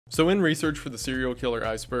So in research for the serial killer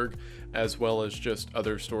iceberg, as well as just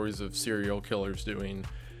other stories of serial killers doing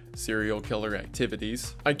serial killer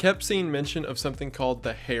activities, I kept seeing mention of something called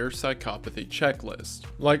the Hare psychopathy checklist.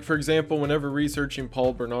 Like, for example, whenever researching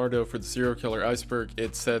Paul Bernardo for the serial killer iceberg,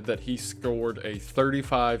 it said that he scored a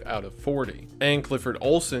 35 out of 40, and Clifford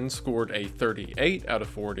Olson scored a 38 out of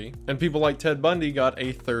 40, and people like Ted Bundy got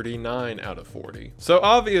a 39 out of 40. So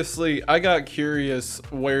obviously I got curious,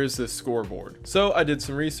 where's this scoreboard? So I did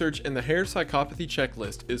some research, and the Hare psychopathy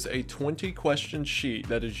checklist is a 20 question sheet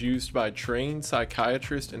that is used by trained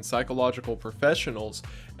psychiatrists and psychological professionals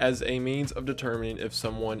as a means of determining if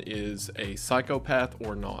someone is a psychopath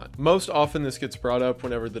or not. Most often this gets brought up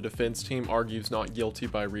whenever the defense team argues not guilty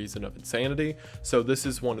by reason of insanity, so this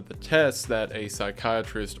is one of the tests that a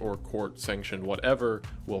psychiatrist or court-sanctioned whatever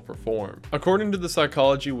will perform. According to the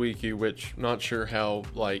Psychology Wiki, which not sure how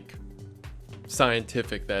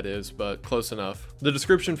scientific that is, but close enough. The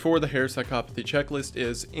description for the Hare psychopathy checklist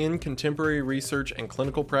is, in contemporary research and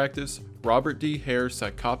clinical practice, Robert D. Hare's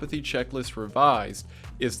psychopathy checklist revised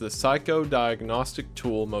is the psychodiagnostic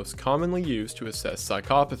tool most commonly used to assess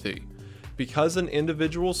psychopathy. Because an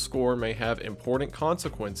individual's score may have important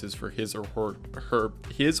consequences for his or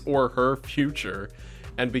her future,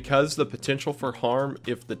 and because the potential for harm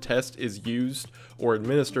if the test is used or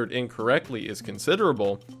administered incorrectly is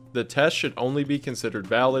considerable, the test should only be considered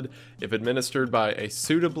valid if administered by a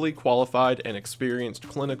suitably qualified and experienced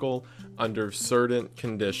clinical under certain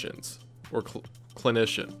conditions, or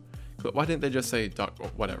clinician. Why didn't they just say doc,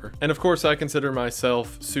 whatever? And of course I consider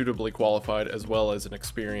myself suitably qualified as well as an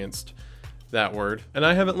experienced, that word. And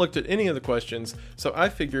I haven't looked at any of the questions, so I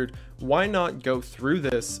figured, why not go through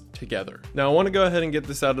this together? Now I want to go ahead and get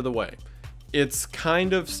this out of the way. It's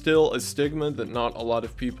kind of still a stigma that not a lot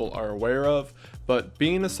of people are aware of, but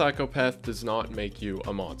being a psychopath does not make you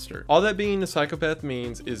a monster. All that being a psychopath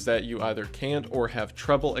means is that you either can't or have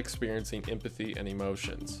trouble experiencing empathy and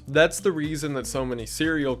emotions. That's the reason that so many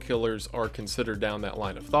serial killers are considered down that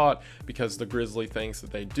line of thought, because the grisly things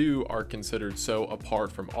that they do are considered so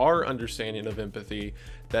apart from our understanding of empathy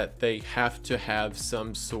that they have to have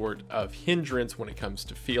some sort of hindrance when it comes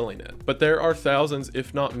to feeling it. But there are thousands,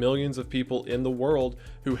 if not millions, of people in the world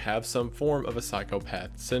who have some form of a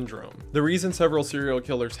psychopath syndrome. The reason several serial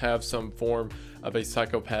killers have some form of a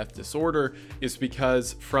psychopath disorder is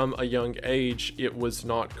because from a young age it was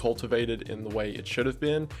not cultivated in the way it should have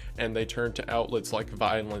been, and they turned to outlets like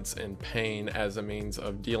violence and pain as a means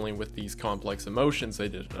of dealing with these complex emotions they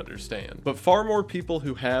didn't understand. But far more people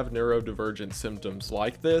who have neurodivergent symptoms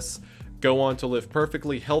like this go on to live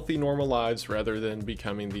perfectly healthy, normal lives rather than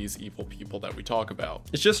becoming these evil people that we talk about.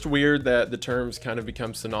 It's just weird that the terms kind of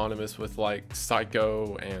become synonymous with like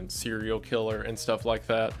psycho and serial killer and stuff like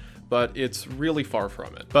that, but it's really far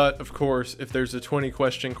from it. But of course, if there's a 20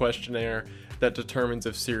 question questionnaire that determines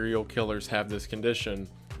if serial killers have this condition,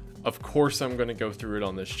 of course I'm going to go through it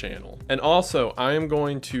on this channel. And also, I am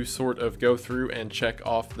going to sort of go through and check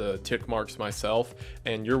off the tick marks myself,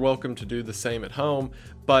 and you're welcome to do the same at home,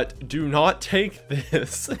 but do not take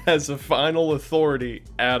this as a final authority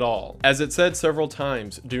at all. As it said several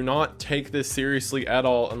times, do not take this seriously at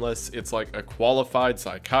all unless it's like a qualified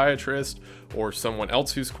psychiatrist or someone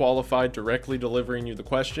else who's qualified directly delivering you the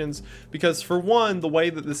questions, because for one, the way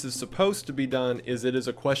that this is supposed to be done is it is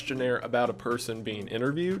a questionnaire about a person being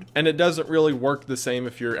interviewed, and it doesn't really work the same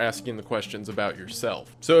if you're asking the questions about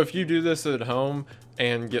yourself. So if you do this at home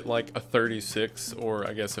and get like a 36, or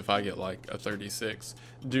I guess if I get like a 36,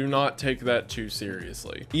 do not take that too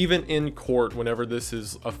seriously. Even in court, whenever this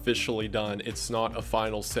is officially done, it's not a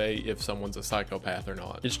final say if someone's a psychopath or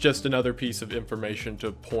not. It's just another piece of information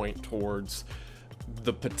to point towards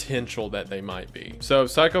the potential that they might be. So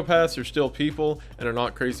psychopaths are still people and are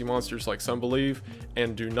not crazy monsters like some believe,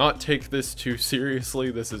 and do not take this too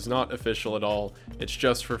seriously. This is not official at all. It's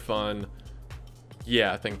just for fun.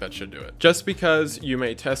 Yeah, I think that should do it. Just because you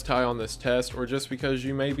may test high on this test, or just because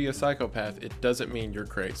you may be a psychopath, it doesn't mean you're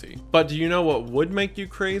crazy. But do you know what would make you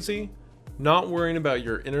crazy? Not worrying about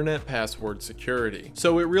your internet password security.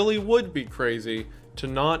 So it really would be crazy to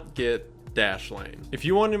not get Dashlane. If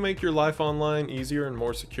you want to make your life online easier and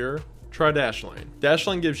more secure, try Dashlane.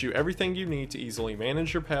 Dashlane gives you everything you need to easily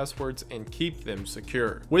manage your passwords and keep them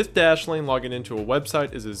secure. With Dashlane, logging into a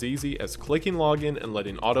website is as easy as clicking login and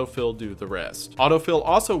letting autofill do the rest. Autofill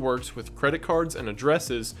also works with credit cards and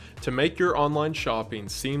addresses to make your online shopping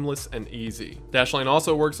seamless and easy. Dashlane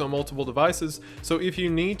also works on multiple devices, so if you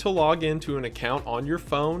need to log into an account on your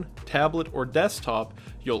phone, tablet, or desktop,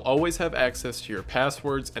 you'll always have access to your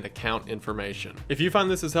passwords and account information. If you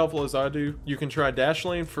find this as helpful as I do, you can try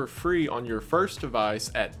Dashlane for free free on your first device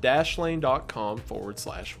at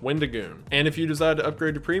dashlane.com/Wendigoon. And if you decide to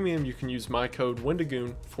upgrade to premium, you can use my code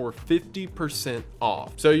Wendigoon for 50%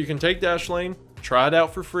 off. So you can take Dashlane, try it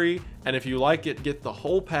out for free, and if you like it, get the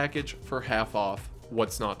whole package for half off.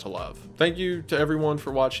 What's not to love? Thank you to everyone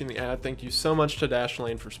for watching the ad. Thank you so much to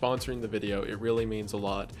Dashlane for sponsoring the video. It really means a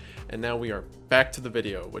lot. And now we are back to the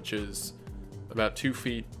video, which is about 2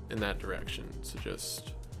 feet in that direction. So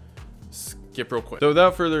just skip real quick. So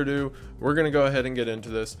without further ado, we're gonna go ahead and get into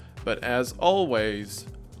this. But as always,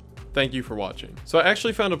 thank you for watching. So I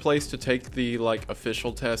actually found a place to take the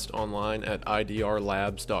official test online at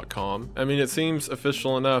idrlabs.com. I mean, it seems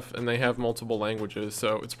official enough and they have multiple languages,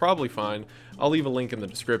 so it's probably fine. I'll leave a link in the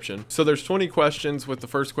description. So there's 20 questions, with the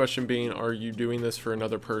first question being, are you doing this for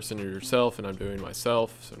another person or yourself? And I'm doing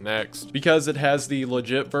myself, so next. Because it has the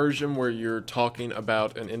legit version where you're talking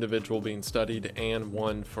about an individual being studied, and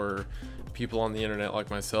one for people on the internet like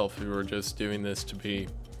myself who are just doing this to be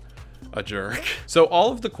a jerk. So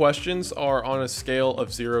all of the questions are on a scale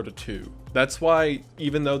of 0 to 2. That's why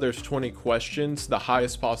even though there's 20 questions, the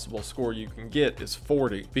highest possible score you can get is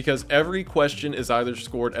 40, because every question is either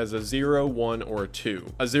scored as a 0, 1, or a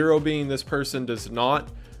 2. A 0 being this person does not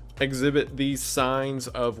exhibit these signs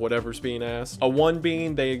of whatever's being asked. A 1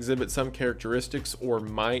 being they exhibit some characteristics or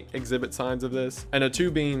might exhibit signs of this. And a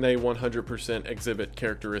 2 being they 100% exhibit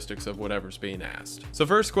characteristics of whatever's being asked. So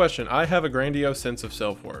first question, I have a grandiose sense of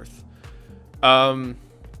self-worth. I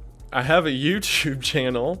have a YouTube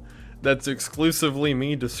channel that's exclusively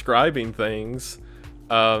me describing things.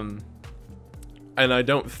 And I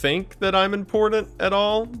don't think that I'm important at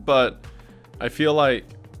all, but I feel like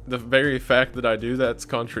the very fact that I do that's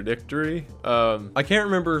contradictory. I can't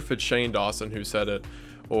remember if it's Shane Dawson who said it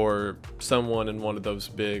or someone in one of those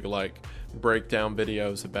big breakdown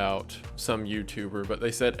videos about some YouTuber, but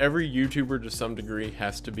they said every YouTuber to some degree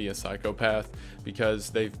has to be a psychopath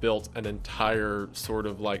because they've built an entire sort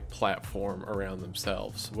of platform around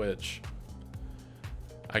themselves, which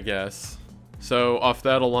I guess. So off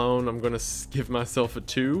that alone, I'm gonna give myself a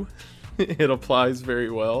 2. It applies very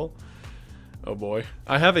well. Oh boy.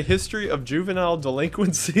 I have a history of juvenile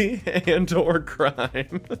delinquency and or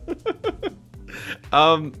crime.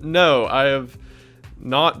 No, I have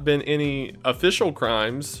not been any official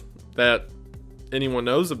crimes that anyone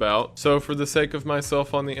knows about. So for the sake of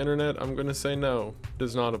myself on the internet, I'm gonna say no,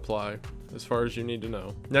 does not apply as far as you need to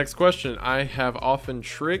know. Next question, I have often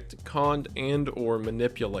tricked, conned, and or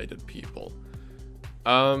manipulated people.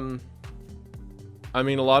 I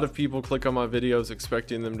mean, a lot of people click on my videos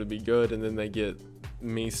expecting them to be good, and then they get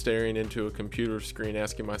me staring into a computer screen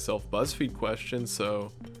asking myself BuzzFeed questions,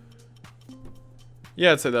 so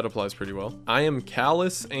yeah, I'd say that applies pretty well. I am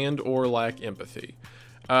callous and or lack empathy.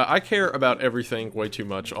 I care about everything way too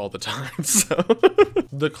much all the time, so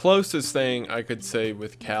the closest thing I could say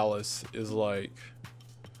with callous is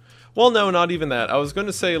well, no, not even that. I was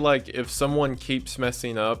gonna say if someone keeps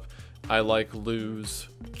messing up, I lose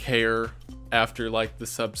care after the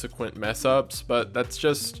subsequent mess ups, but that's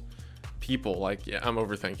just people. Yeah, I'm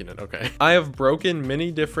overthinking it. Okay. I have broken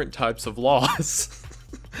many different types of laws.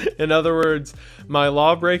 In other words, my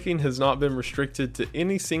law breaking has not been restricted to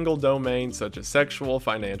any single domain such as sexual,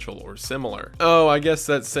 financial, or similar. Oh, I guess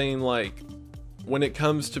that's saying when it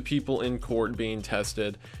comes to people in court being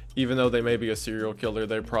tested, even though they may be a serial killer,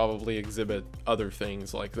 they probably exhibit other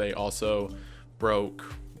things. They also broke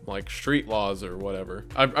street laws or whatever.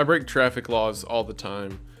 I break traffic laws all the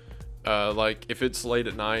time. If it's late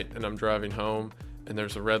at night and I'm driving home and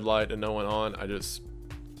there's a red light and no one on, I just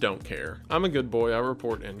don't care. I'm a good boy. I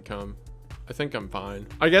report income. I think I'm fine.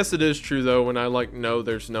 I guess it is true though when I know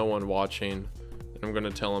there's no one watching, and I'm gonna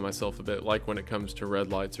tell on myself a bit, when it comes to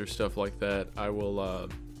red lights or stuff like that, I will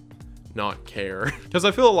not care. Because I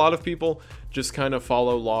feel a lot of people just kind of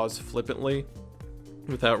follow laws flippantly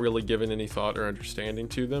without really giving any thought or understanding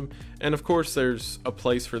to them. And of course there's a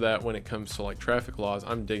place for that when it comes to traffic laws.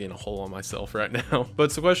 I'm digging a hole on myself right now. But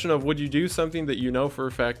it's a question of, would you do something that you know for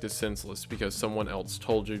a fact is senseless because someone else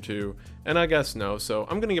told you to? And I guess no, so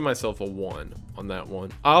I'm gonna give myself a 1 on that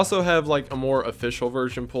one. I also have a more official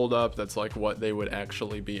version pulled up that's what they would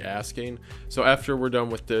actually be asking. So after we're done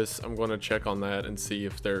with this, I'm gonna check on that and see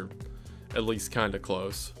if they're at least kind of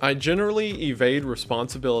close. I generally evade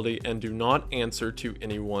responsibility and do not answer to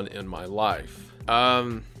anyone in my life.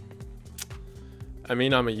 I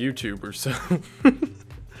mean, I'm a YouTuber, so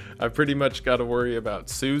I pretty much got to worry about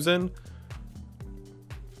Susan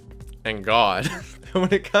and God.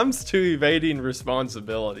 When it comes to evading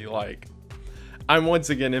responsibility, I'm once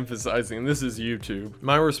again emphasizing this is YouTube.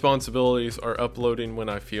 My responsibilities are uploading when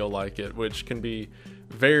I feel like it, which can be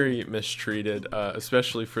very mistreated,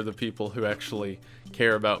 especially for the people who actually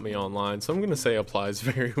care about me online. So I'm going to say applies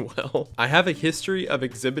very well. I have a history of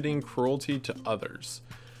exhibiting cruelty to others.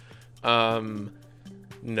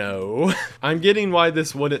 No. I'm getting why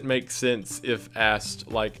this wouldn't make sense if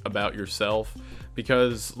asked, like, about yourself,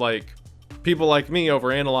 because, like, people like me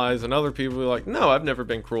overanalyze, and other people are like, no, I've never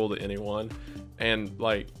been cruel to anyone. And,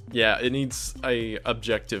 like, yeah, it needs a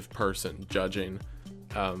objective person judging.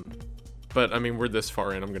 But I mean, we're this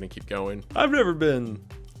far in, I'm gonna keep going. I've never been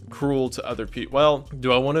cruel to other people. Well,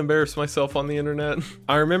 do I want to embarrass myself on the internet?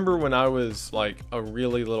 I remember when I was like a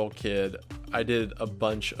really little kid, I did a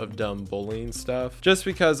bunch of dumb bullying stuff just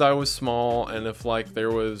because I was small, and if like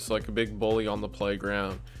there was like a big bully on the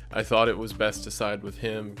playground, I thought it was best to side with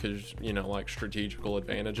him because, you know, like strategical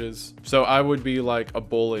advantages. So I would be like a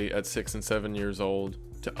bully at 6 and 7 years old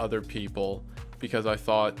to other people because I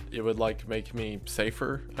thought it would like make me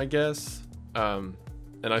safer, I guess.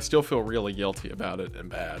 And I still feel really guilty about it and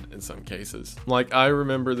bad in some cases. Like, I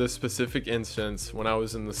remember this specific instance when I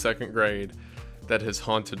was in the 2nd grade that has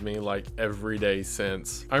haunted me like every day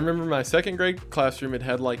since. I remember my 2nd grade classroom, it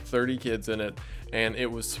had like 30 kids in it, and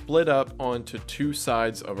it was split up onto 2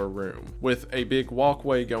 sides of a room with a big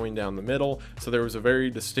walkway going down the middle, so there was a very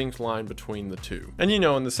distinct line between the two. And you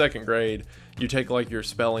know, in the 2nd grade, you take like your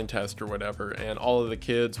spelling test or whatever, and all of the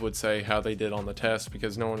kids would say how they did on the test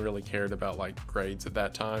because no one really cared about like grades at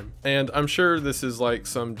that time. And I'm sure this is like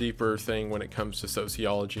some deeper thing when it comes to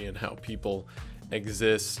sociology and how people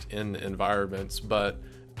exist in environments, but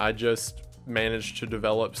I just managed to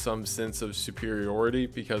develop some sense of superiority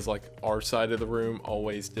because like our side of the room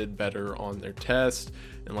always did better on their test,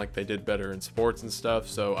 and like they did better in sports and stuff,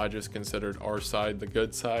 so I just considered our side the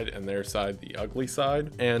good side and their side the ugly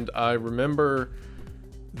side. And I remember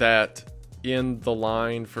that in the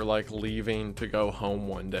line for like leaving to go home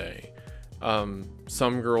one day,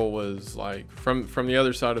 some girl was like from the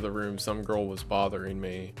other side of the room, some girl was bothering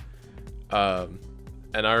me.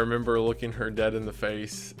 And I remember looking her dead in the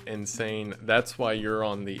face and saying, "That's why you're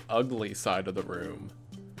on the ugly side of the room."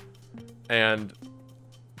 And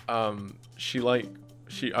I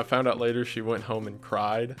found out later she went home and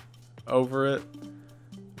cried over it.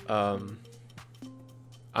 I'm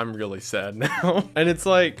really sad now. And it's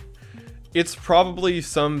like, it's probably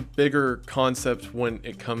some bigger concept when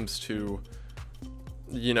it comes to,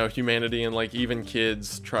 you know, humanity, and like even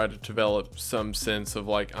kids try to develop some sense of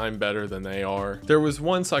like, I'm better than they are. There was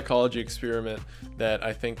one psychology experiment that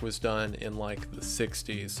I think was done in like the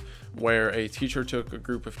 60s where a teacher took a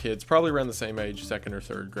group of kids probably around the same age, 2nd or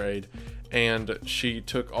 3rd grade, and she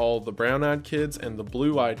took all the brown-eyed kids and the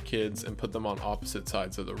blue-eyed kids and put them on opposite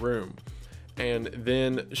sides of the room. And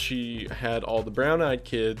then she had all the brown-eyed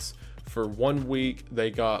kids for 1 week,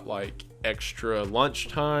 they got like extra lunch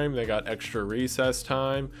time, they got extra recess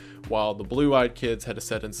time, while the blue-eyed kids had to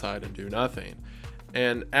sit inside and do nothing.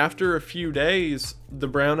 And after a few days, the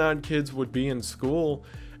brown-eyed kids would be in school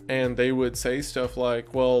and they would say stuff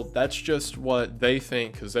like, well, that's just what they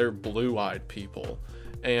think because they're blue-eyed people.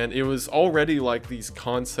 And it was already like these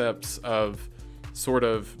concepts of sort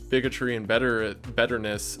of bigotry and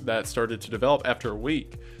betterness that started to develop after a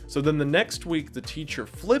week. So then the next week, the teacher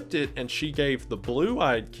flipped it and she gave the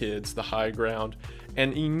blue-eyed kids the high ground,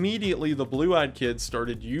 and immediately the blue-eyed kids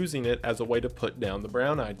started using it as a way to put down the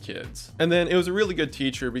brown-eyed kids. And then it was a really good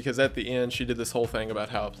teacher because at the end she did this whole thing about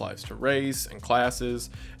how it applies to race and classes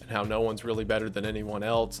and how no one's really better than anyone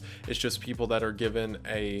else. It's just people that are given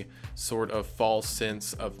a sort of false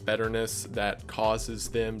sense of betterness that causes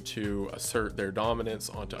them to assert their dominance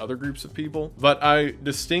onto other groups of people. But I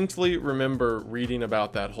distinctly remember reading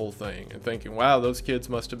about that whole thing and thinking, wow, those kids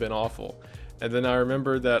must have been awful. And then I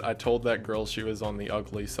remember that I told that girl she was on the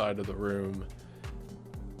ugly side of the room,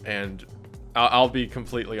 and I'll be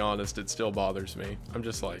completely honest, it still bothers me. I'm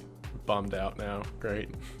just like bummed out now. Great.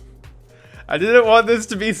 I didn't want this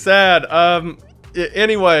to be sad.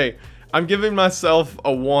 Anyway, I'm giving myself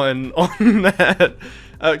a 1 on that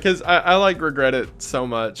because I like regret it so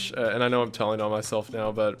much, and I know I'm telling on myself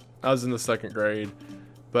now, but I was in the 2nd grade.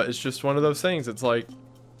 But it's just one of those things. It's like,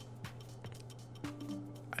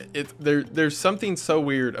 there's something so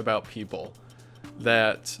weird about people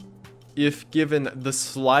that if given the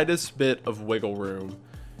slightest bit of wiggle room,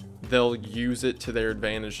 they'll use it to their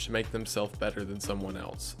advantage to make themselves better than someone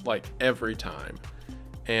else, like every time.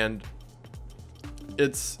 And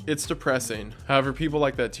it's depressing. However, people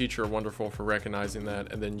like that teacher are wonderful for recognizing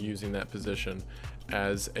that and then using that position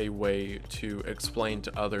as a way to explain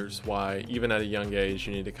to others why, even at a young age,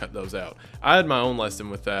 you need to cut those out. I had my own lesson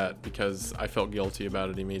with that because I felt guilty about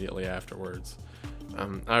it immediately afterwards.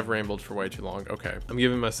 I've rambled for way too long. Okay, I'm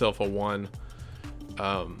giving myself a 1.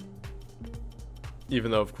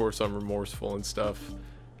 Even though, of course, I'm remorseful and stuff,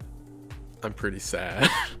 I'm pretty sad.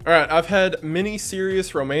 All right, I've had many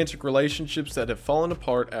serious romantic relationships that have fallen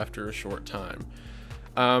apart after a short time.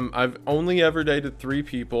 I've only ever dated 3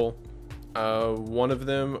 people. One of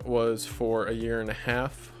them was for a year and a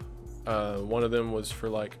half. One of them was for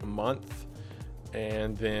like a month.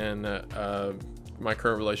 And then my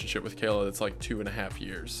current relationship with Kayla, it's like 2.5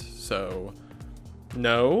 years. So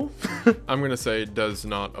no, I'm going to say it does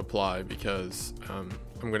not apply because I'm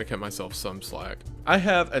going to cut myself some slack. I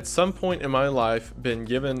have at some point in my life been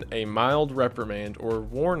given a mild reprimand or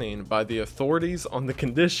warning by the authorities on the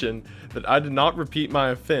condition that I did not repeat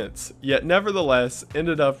my offense, yet nevertheless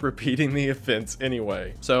ended up repeating the offense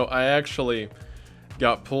anyway. So I actually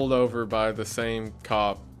got pulled over by the same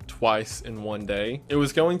cop twice in one day. It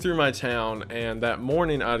was going through my town, and that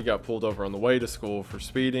morning I got pulled over on the way to school for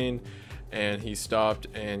speeding, and he stopped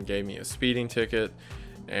and gave me a speeding ticket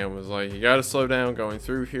and was like, you gotta slow down going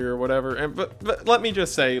through here or whatever. And but let me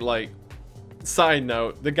just say, like, side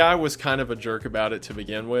note, the guy was kind of a jerk about it to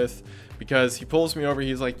begin with, because he pulls me over,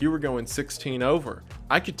 he's like, you were going 16 over.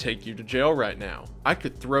 I could take you to jail right now. I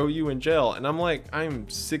could throw you in jail. And I'm like, I'm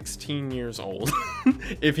 16 years old.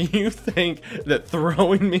 If you think that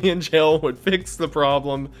throwing me in jail would fix the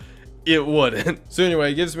problem, it wouldn't. So anyway,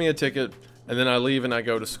 he gives me a ticket, and then I leave and I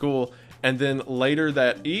go to school. And then later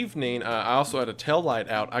that evening, I also had a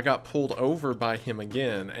taillight out. I got pulled over by him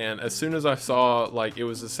again. And as soon as I saw, like, it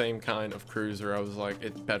was the same kind of cruiser, I was like,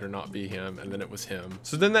 it better not be him. And then it was him.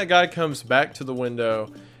 So then that guy comes back to the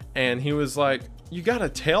window and he was like, you got a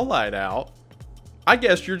taillight out? I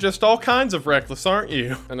guess you're just all kinds of reckless, aren't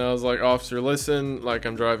you? And I was like, officer, listen, like,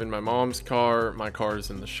 I'm driving my mom's car. My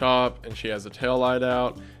car's in the shop and she has a taillight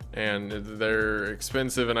out and they're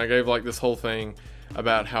expensive. And I gave like this whole thing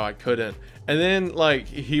about how I couldn't. And then like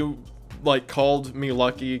he like called me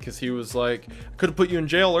lucky because he was like, I could have put you in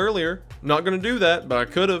jail earlier. I'm not gonna do that, but I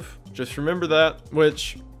could have. Just remember that.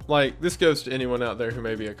 Which, like, this goes to anyone out there who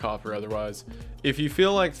may be a cop or otherwise. If you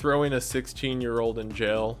feel like throwing a 16-year-old in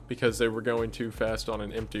jail because they were going too fast on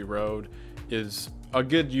an empty road is a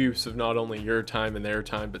good use of not only your time and their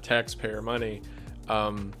time, but taxpayer money,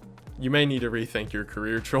 you may need to rethink your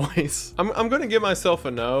career choice. I'm gonna give myself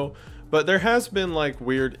a no. But there has been like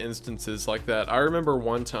weird instances like that. I remember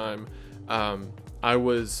one time I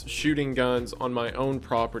was shooting guns on my own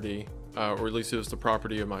property, or at least it was the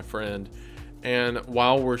property of my friend. And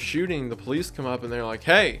while we're shooting, the police come up and they're like,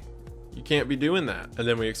 hey, you can't be doing that. And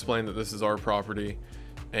then we explained that this is our property.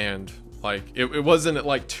 And like, it wasn't at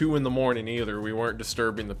like 2 in the morning either. We weren't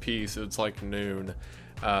disturbing the peace. It's like noon.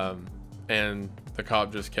 And the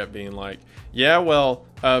cop just kept being like, yeah, well,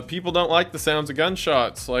 people don't like the sounds of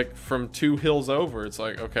gunshots, like from 2 hills over. It's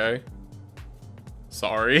like, okay,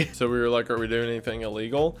 sorry. So we were like, are we doing anything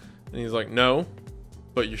illegal? And he's like, no,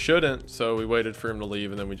 but you shouldn't. So we waited for him to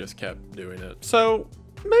leave and then we just kept doing it. So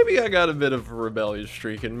maybe I got a bit of a rebellious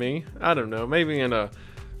streak in me. I don't know, maybe in a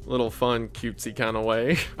little fun, cutesy kind of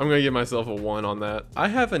way. I'm gonna give myself a 1 on that. I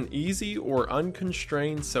have an easy or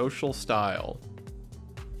unconstrained social style.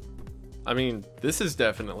 I mean, this is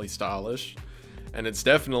definitely stylish, and it's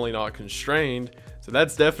definitely not constrained, so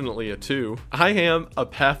that's definitely a 2. I am a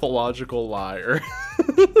pathological liar.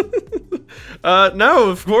 No,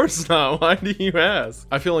 of course not. Why do you ask?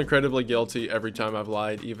 I feel incredibly guilty every time I've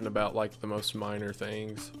lied, even about like the most minor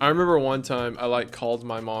things. I remember one time I like called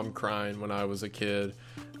my mom crying when I was a kid,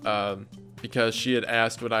 because she had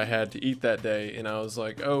asked what I had to eat that day, and I was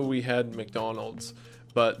like, oh, we had McDonald's.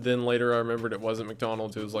 But then later I remembered it wasn't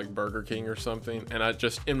McDonald's, it was like Burger King or something. And I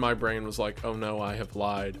just, in my brain was like, oh no, I have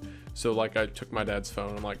lied. So like I took my dad's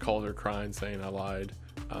phone and like called her crying saying I lied.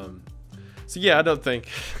 So yeah, I don't think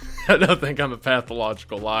I'm a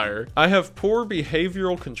pathological liar. I have poor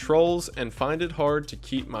behavioral controls and find it hard to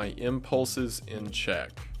keep my impulses in check.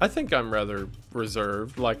 I think I'm rather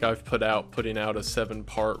reserved, like I've putting out a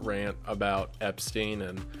 7-part rant about Epstein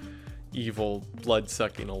and evil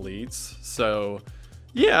blood-sucking elites. So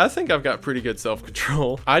yeah, I think I've got pretty good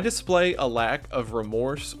self-control. I display a lack of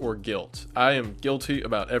remorse or guilt. I am guilty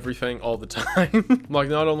about everything all the time. Like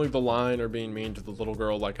not only the lying or being mean to the little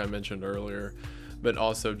girl like I mentioned earlier, but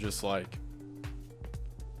also just like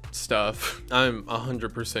stuff. I'm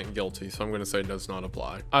 100% guilty, so I'm gonna say does not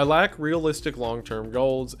apply. I lack realistic long-term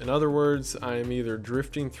goals. In other words, I am either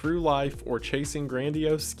drifting through life or chasing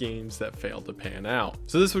grandiose schemes that fail to pan out.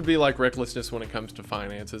 So this would be like recklessness when it comes to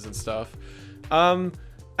finances and stuff.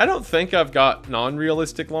 I don't think I've got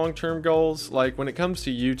non-realistic long-term goals. Like when it comes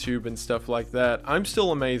to YouTube and stuff like that, I'm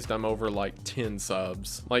still amazed I'm over like 10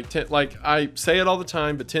 subs. Like I say it all the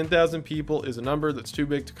time, but 10,000 people is a number that's too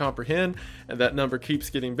big to comprehend, and that number keeps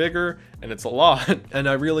getting bigger, and it's a lot. And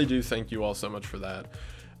I really do thank you all so much for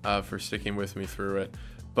that, for sticking with me through it.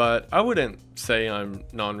 But I wouldn't say I'm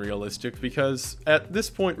non-realistic, because at this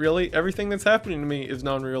point, really, everything that's happening to me is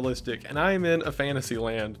non-realistic, and I am in a fantasy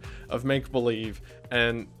land of make-believe,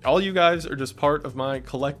 and all you guys are just part of my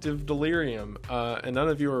collective delirium, and none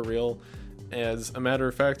of you are real. As a matter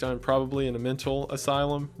of fact, I'm probably in a mental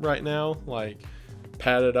asylum right now, like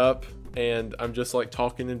padded up, and I'm just like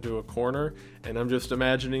talking into a corner, and I'm just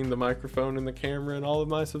imagining the microphone and the camera and all of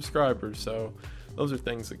my subscribers. So those are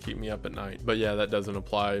things that keep me up at night. But yeah, that doesn't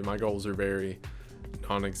apply. My goals are very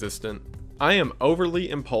non-existent. I am overly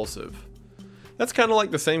impulsive. That's kind of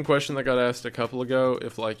like the same question that got asked a couple ago,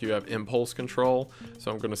 if like you have impulse control.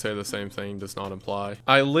 So I'm going to say the same thing does not apply.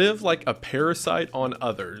 I live like a parasite on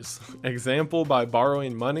others. Example, by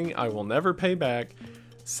borrowing money I will never pay back,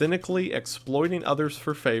 cynically exploiting others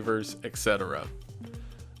for favors, etc.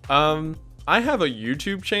 I have a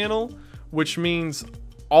YouTube channel, which means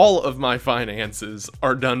all of my finances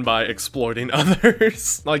are done by exploiting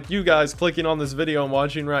others. Like you guys clicking on this video I'm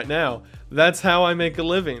watching right now, that's how I make a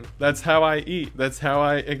living. That's how I eat. That's how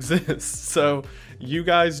I exist. So you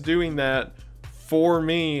guys doing that for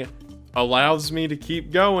me allows me to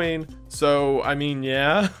keep going. So, I mean,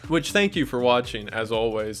 yeah. Which, thank you for watching, as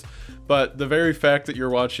always. But the very fact that you're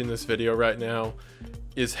watching this video right now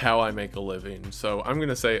is how I make a living. So I'm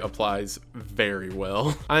gonna say applies very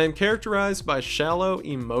well. I am characterized by shallow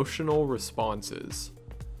emotional responses.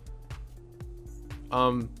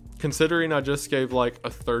 Considering I just gave like a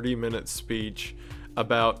 30-minute speech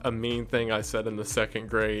about a mean thing I said in the 2nd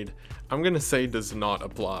grade, I'm gonna say does not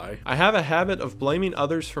apply. I have a habit of blaming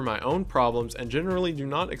others for my own problems and generally do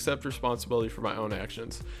not accept responsibility for my own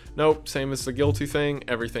actions. Nope, same as the guilty thing.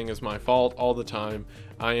 Everything is my fault all the time.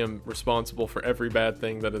 I am responsible for every bad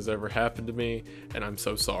thing that has ever happened to me, and I'm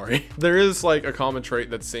so sorry. There is like a common trait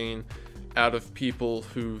that's seen out of people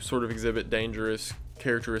who sort of exhibit dangerous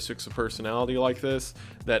characteristics of personality like this,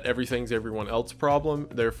 that everything's everyone else's problem,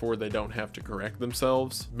 therefore they don't have to correct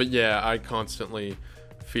themselves. But yeah, I constantly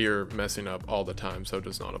fear messing up all the time, so it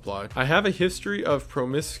does not apply. I have a history of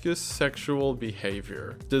promiscuous sexual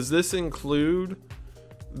behavior. Does this include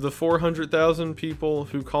the 400,000 people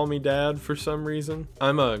who call me dad for some reason?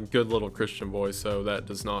 I'm a good little Christian boy, so that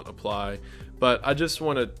does not apply. But I just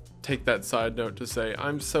want to take that side note to say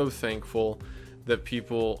I'm so thankful that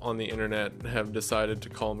people on the internet have decided to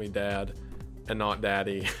call me dad and not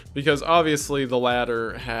daddy, because obviously the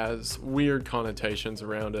latter has weird connotations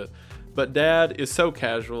around it, but dad is so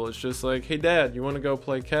casual. It's just like, hey dad, you want to go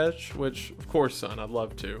play catch? Which of course son, I'd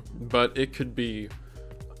love to, but it could be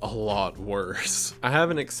a lot worse. I have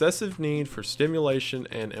an excessive need for stimulation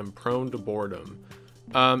and am prone to boredom.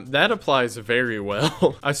 That applies very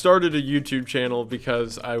well. I started a YouTube channel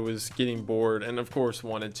because I was getting bored and of course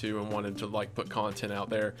wanted to like put content out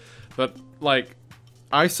there. But like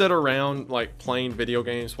I sat around like playing video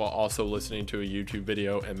games while also listening to a YouTube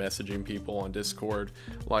video and messaging people on Discord.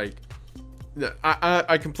 Like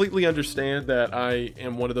I completely understand that I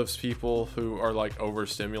am one of those people who are like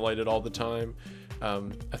overstimulated all the time.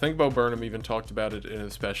 I think Bo Burnham even talked about it in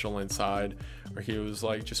a special Inside, where he was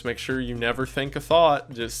like, just make sure you never think a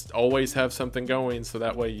thought, just always have something going so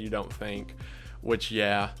that way you don't think, which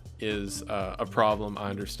yeah is a problem,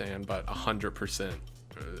 I understand, but 100%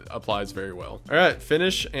 applies very well. All right,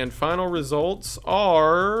 finish and final results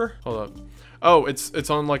are, hold up. Oh,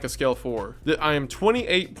 it's on like a scale 4. I am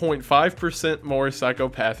 28.5% more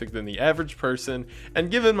psychopathic than the average person,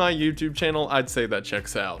 and given my YouTube channel, I'd say that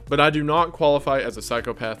checks out. But I do not qualify as a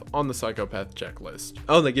psychopath on the psychopath checklist.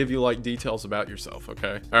 Oh, they give you like details about yourself,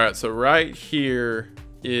 okay? All right, so right here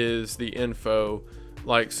is the info.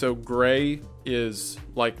 Like, so gray is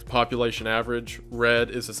like population average,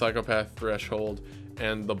 red is the psychopath threshold,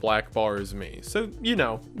 and the black bar is me. So, you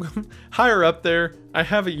know, higher up there. I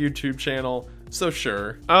have a YouTube channel, so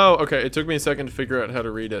sure. Oh, okay, it took me a second to figure out how to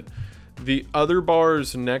read it. The other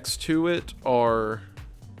bars next to it are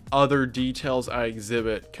other details I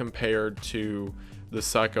exhibit compared to the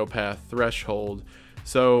psychopath threshold.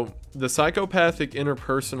 So the psychopathic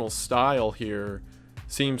interpersonal style here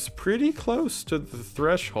seems pretty close to the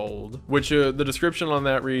threshold, which the description on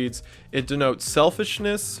that reads, it denotes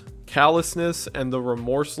selfishness, callousness, and the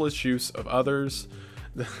remorseless use of others.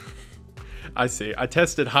 I see. I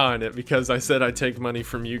tested high on it because I said I'd take money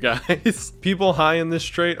from you guys. People high in this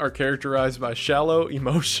trait are characterized by shallow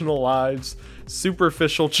emotional lives,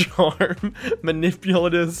 superficial charm,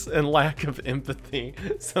 manipulativeness, and lack of empathy.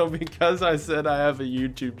 So because I said I have a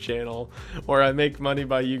YouTube channel where I make money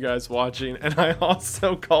by you guys watching, and I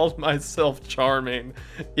also called myself charming,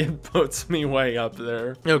 it puts me way up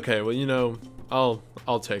there. Okay, well, you know,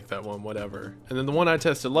 I'll take that one, whatever. And then the one I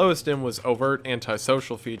tested lowest in was overt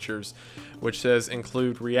antisocial features, which says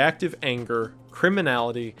include reactive anger,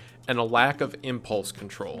 criminality, and a lack of impulse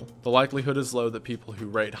control. The likelihood is low that people who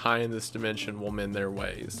rate high in this dimension will mend their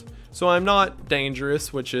ways. So I'm not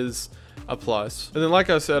dangerous, which is a plus. And then like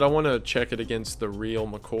I said, I want to check it against the real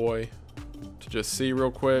McCoy to just see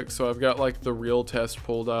real quick. So I've got like the real test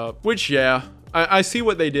pulled up, which yeah, I see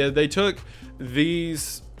what they did. They took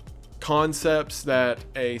these concepts that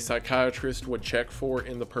a psychiatrist would check for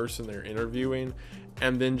in the person they're interviewing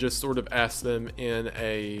and then just sort of ask them in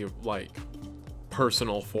a like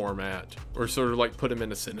personal format, or sort of like put them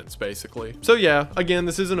in a sentence basically. So yeah, again,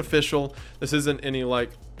 this isn't official, this isn't any like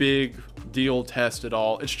big deal test at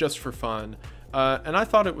all, it's just for fun. And I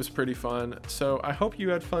thought it was pretty fun, so I hope you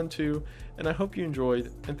had fun too, and I hope you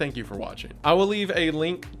enjoyed, and thank you for watching. I will leave a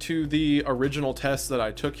link to the original tests that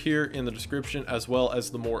I took here in the description, as well as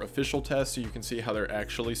the more official tests, so you can see how they're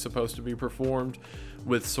actually supposed to be performed,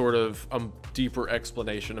 with sort of a deeper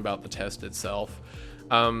explanation about the test itself.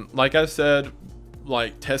 Like I said,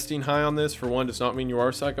 like testing high on this, for one, does not mean you are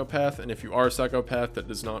a psychopath, and if you are a psychopath, that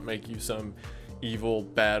does not make you some evil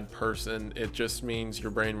bad person. It just means your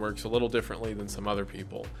brain works a little differently than some other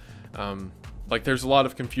people. Like there's a lot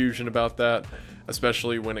of confusion about that,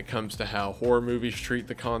 especially when it comes to how horror movies treat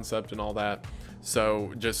the concept and all that.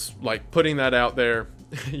 So just like putting that out there,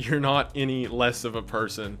 you're not any less of a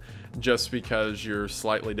person just because you're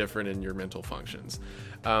slightly different in your mental functions.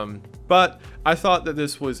 But I thought that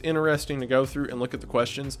this was interesting to go through and look at the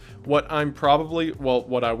questions. What I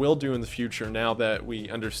will do in the future, now that we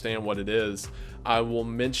understand what it is, I will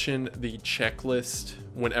mention the checklist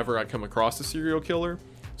whenever I come across a serial killer.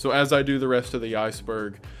 So as I do the rest of the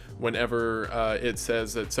iceberg, whenever it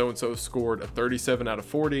says that so-and-so scored a 37 out of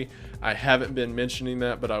 40, I haven't been mentioning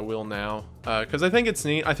that, but I will now, because I think it's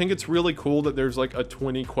neat. I think it's really cool that there's like a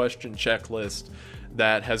 20 question checklist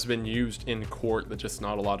that has been used in court that just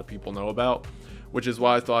not a lot of people know about, which is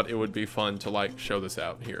why I thought it would be fun to like show this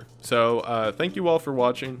out here. So thank you all for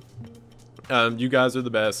watching. You guys are the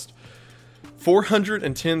best.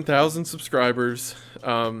 410,000 subscribers.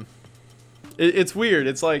 It's weird.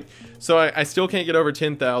 It's like, so I still can't get over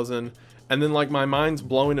 10,000, and then like my mind's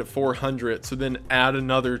blowing at 400, so then add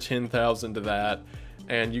another 10,000 to that,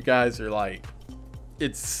 and you guys are like,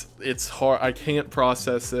 it's hard. I can't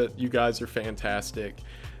process it. You guys are fantastic.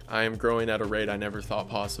 I am growing at a rate I never thought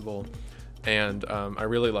possible, and I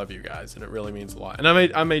really love you guys, and it really means a lot. And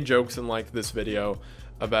I made jokes in like this video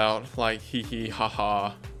about like hee hee ha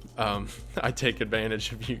ha. I take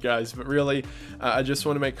advantage of you guys, but really I just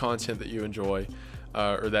want to make content that you enjoy,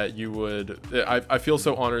 or that you would, I feel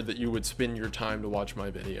so honored that you would spend your time to watch my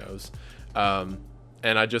videos,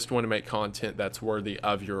 and I just want to make content that's worthy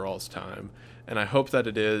of your all's time, and I hope that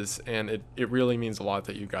it is, and it really means a lot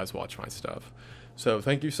that you guys watch my stuff. So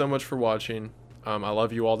thank you so much for watching. I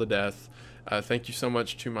love you all to death. Thank you so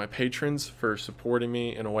much to my patrons for supporting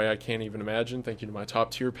me in a way I can't even imagine. Thank you to my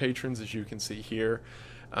top tier patrons, as you can see here.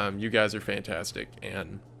 You guys are fantastic,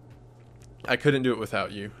 and I couldn't do it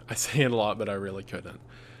without you. I say it a lot, but I really couldn't.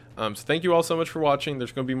 So thank you all so much for watching.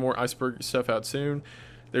 There's going to be more iceberg stuff out soon.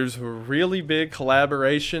 There's a really big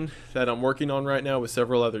collaboration that I'm working on right now with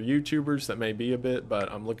several other YouTubers that may be a bit, but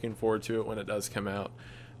I'm looking forward to it when it does come out.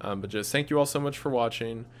 But just thank you all so much for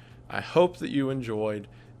watching. I hope that you enjoyed,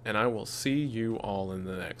 and I will see you all in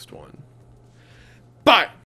the next one.